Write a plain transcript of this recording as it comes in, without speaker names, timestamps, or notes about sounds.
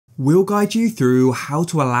We'll guide you through how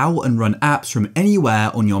to allow and run apps from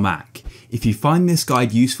anywhere on your Mac. If you find this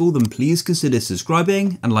guide useful, then please consider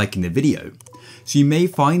subscribing and liking the video. So you may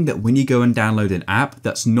find that when you go and download an app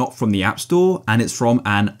that's not from the App Store and it's from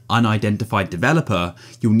an unidentified developer,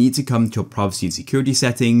 you'll need to come to your privacy and security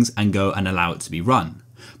settings and go and allow it to be run.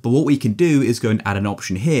 But what we can do is go and add an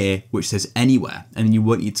option here which says anywhere, and you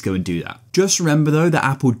won't need to go and do that. Just remember though that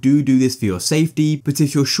Apple do this for your safety, but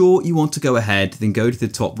if you're sure you want to go ahead, then go to the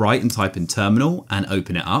top right and type in terminal and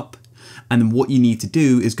open it up. And then what you need to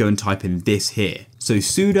do is go and type in this here. So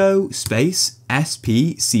sudo space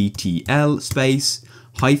spctl space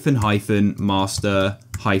 -- master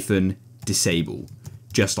 -- disable.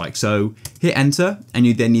 Just like so. Hit enter and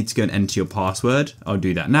you then need to go and enter your password. I'll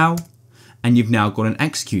do that now. And you've now gone and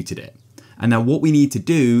executed it. And now what we need to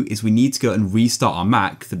do is we need to go and restart our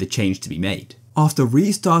Mac for the change to be made. After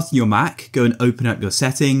restarting your Mac, go and open up your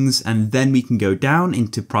settings, and then we can go down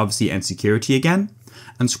into privacy and security again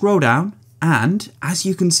and scroll down. And as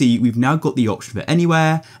you can see, we've now got the option for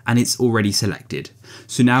anywhere and it's already selected.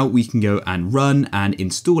 So now we can go and run and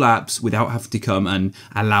install apps without having to come and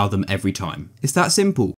allow them every time. It's that simple.